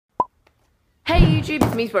YouTube,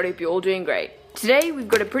 it's me Spotty, hope you're all doing great. Today we've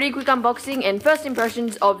got a pretty quick unboxing and first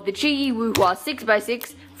impressions of the Qiyi WuHua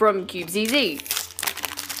 6x6 from Qiyi.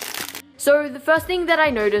 So the first thing that I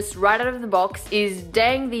noticed right out of the box is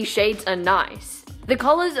dang, these shades are nice. The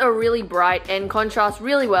colors are really bright and contrast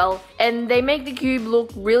really well, and they make the cube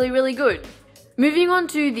look really good. Moving on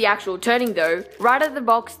to the actual turning though, right out of the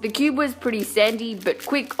box the cube was pretty sandy but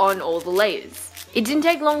quick on all the layers. It didn't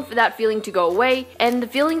take long for that feeling to go away, and the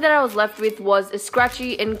feeling that I was left with was a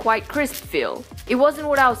scratchy and quite crisp feel. It wasn't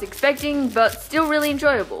what I was expecting, but still really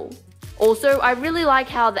enjoyable. Also, I really like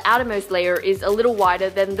how the outermost layer is a little wider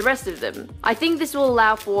than the rest of them. I think this will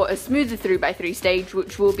allow for a smoother 3x3 stage,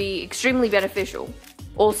 which will be extremely beneficial.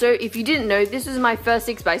 Also, if you didn't know, this was my first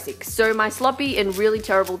 6x6, so my sloppy and really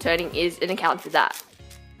terrible turning is an account for that.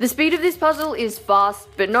 The speed of this puzzle is fast,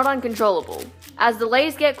 but not uncontrollable. As the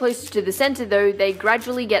layers get closer to the center though, they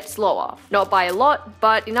gradually get slower. Not by a lot,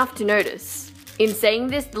 but enough to notice. In saying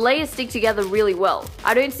this, the layers stick together really well.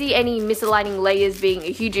 I don't see any misaligning layers being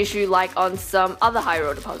a huge issue like on some other higher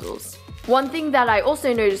order puzzles. One thing that I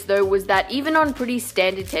also noticed though was that even on pretty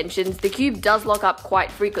standard tensions, the cube does lock up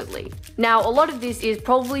quite frequently. Now, a lot of this is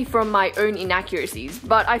probably from my own inaccuracies,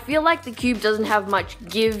 but I feel like the cube doesn't have much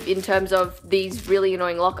give in terms of these really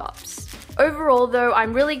annoying lockups. Overall though,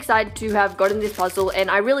 I'm really excited to have gotten this puzzle and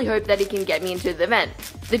I really hope that it can get me into the event.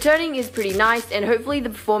 The turning is pretty nice and hopefully the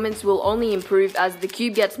performance will only improve as the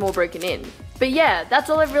cube gets more broken in. But yeah, that's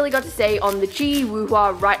all I've really got to say on the Qiyi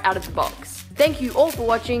WuHua right out of the box. Thank you all for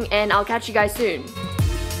watching and I'll catch you guys soon.